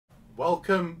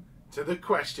Welcome to the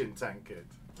Question Tankard.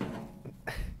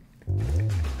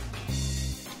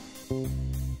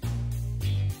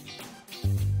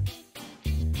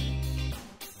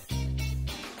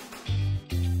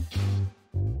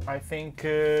 I think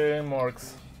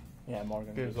Morgs. Yeah,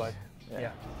 Morgan Gives like, yeah,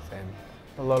 same.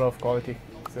 a lot of quality.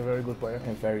 He's a very good player.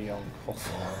 And very young also.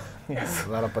 Yes. A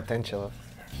lot of potential.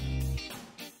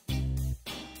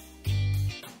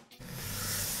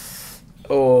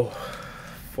 Oh,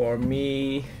 for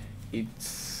me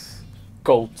it's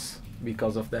Colts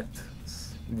because of that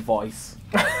voice.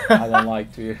 I don't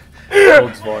like to hear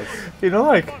Colts voice. You don't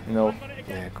like? No,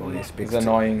 Yeah, Cody speaks. it's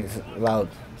annoying. It's loud.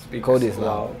 Speaks Cody is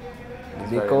loud. It's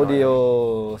Is it very Cody annoying.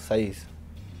 or Saiz?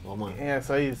 Oh man. Yeah,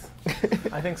 Saiz.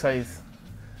 I think Saiz.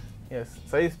 Yes,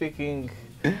 Saiz speaking,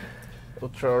 or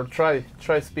try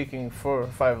speaking 4 or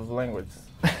 5 languages,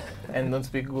 and don't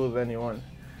speak good anyone.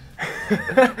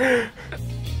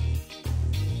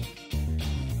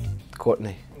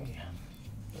 Courtney. Yeah.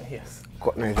 Yes.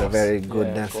 Courtney is a very good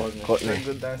Yeah, dancer. Courtney. Courtney. Very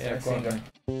good dancer Yeah, and singer.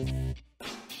 Courtney.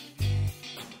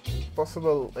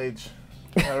 Possible age.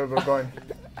 We're going.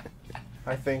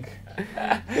 I think.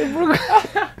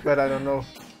 But I don't know.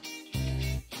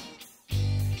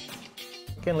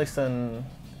 I can listen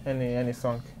any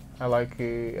song. I like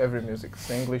every music. It's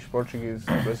English, Portuguese,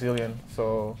 Brazilian.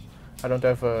 So I don't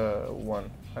have one.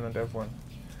 I don't have one.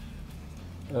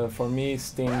 For me,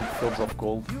 Sting, Fields of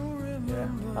Gold. Yeah,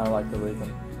 I like the rhythm.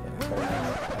 Yeah, very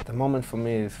nice. At the moment for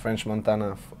me is French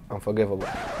Montana, Unforgivable.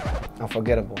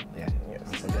 Unforgettable. Yeah. Yes.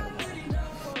 Unforgettable.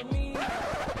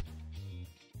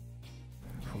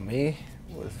 For me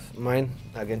was mine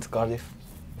against Cardiff.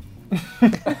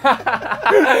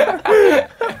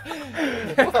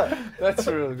 That's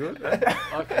really good.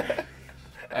 Okay.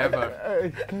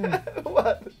 Ever.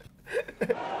 What?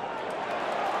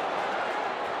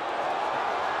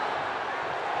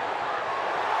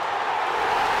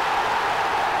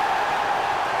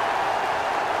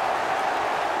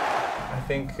 I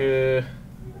think the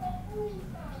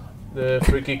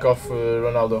free kick of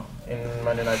Ronaldo in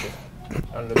Man United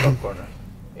on the top corner.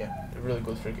 Yeah, a really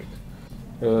good free kick.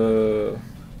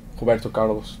 Roberto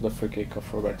Carlos, the free kick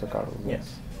of Roberto Carlos.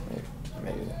 Yes.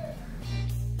 Maybe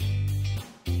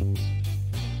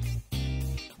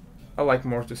I like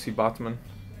more to see Batman,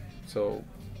 so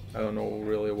I don't know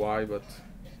really why, but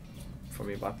for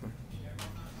me Batman.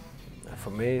 For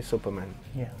me, Superman.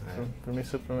 Yeah, for me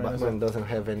Superman as Batman well. doesn't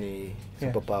have any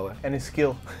Yeah. superpower. Any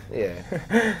skill. Yeah.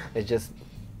 It's just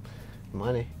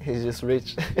money. He's just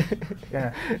rich.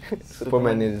 Yeah.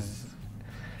 Superman is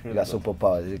Really got good.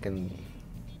 superpowers. He can.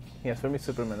 Yes, for me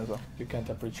Superman as well. You can't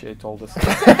appreciate all this.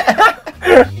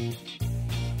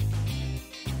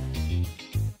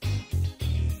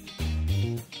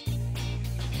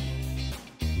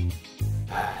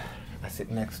 I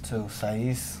sit next to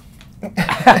Saiz.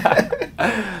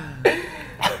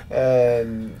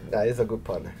 And he's a good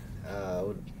partner. I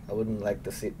wouldn't like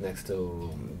to sit next to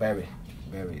Barry.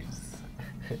 Barry's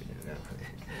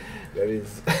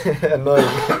annoying.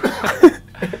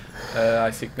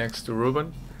 I sit next to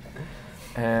Rúben,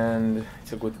 and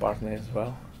it's a good partner as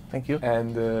well. Thank you.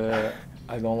 And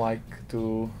I don't like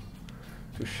to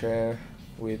share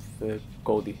with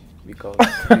Cody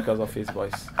because of his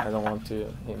voice. I don't want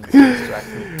him to distract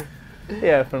me.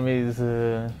 Yeah, for me is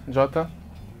Jota.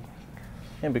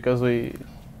 Yeah, because we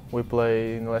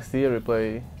play in last year, we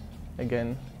play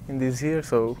again in this year,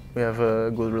 so we have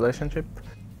a good relationship.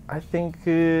 I think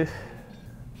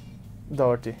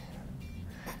Doherty.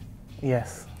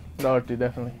 Yes, Doherty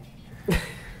definitely.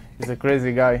 He's a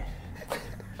crazy guy.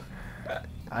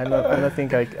 I don't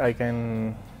think I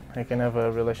can have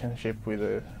a relationship with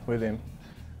him.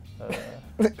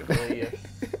 For a year.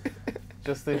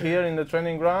 Just here in the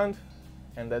training ground,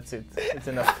 and that's it. It's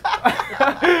enough.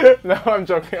 No, I'm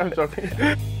joking.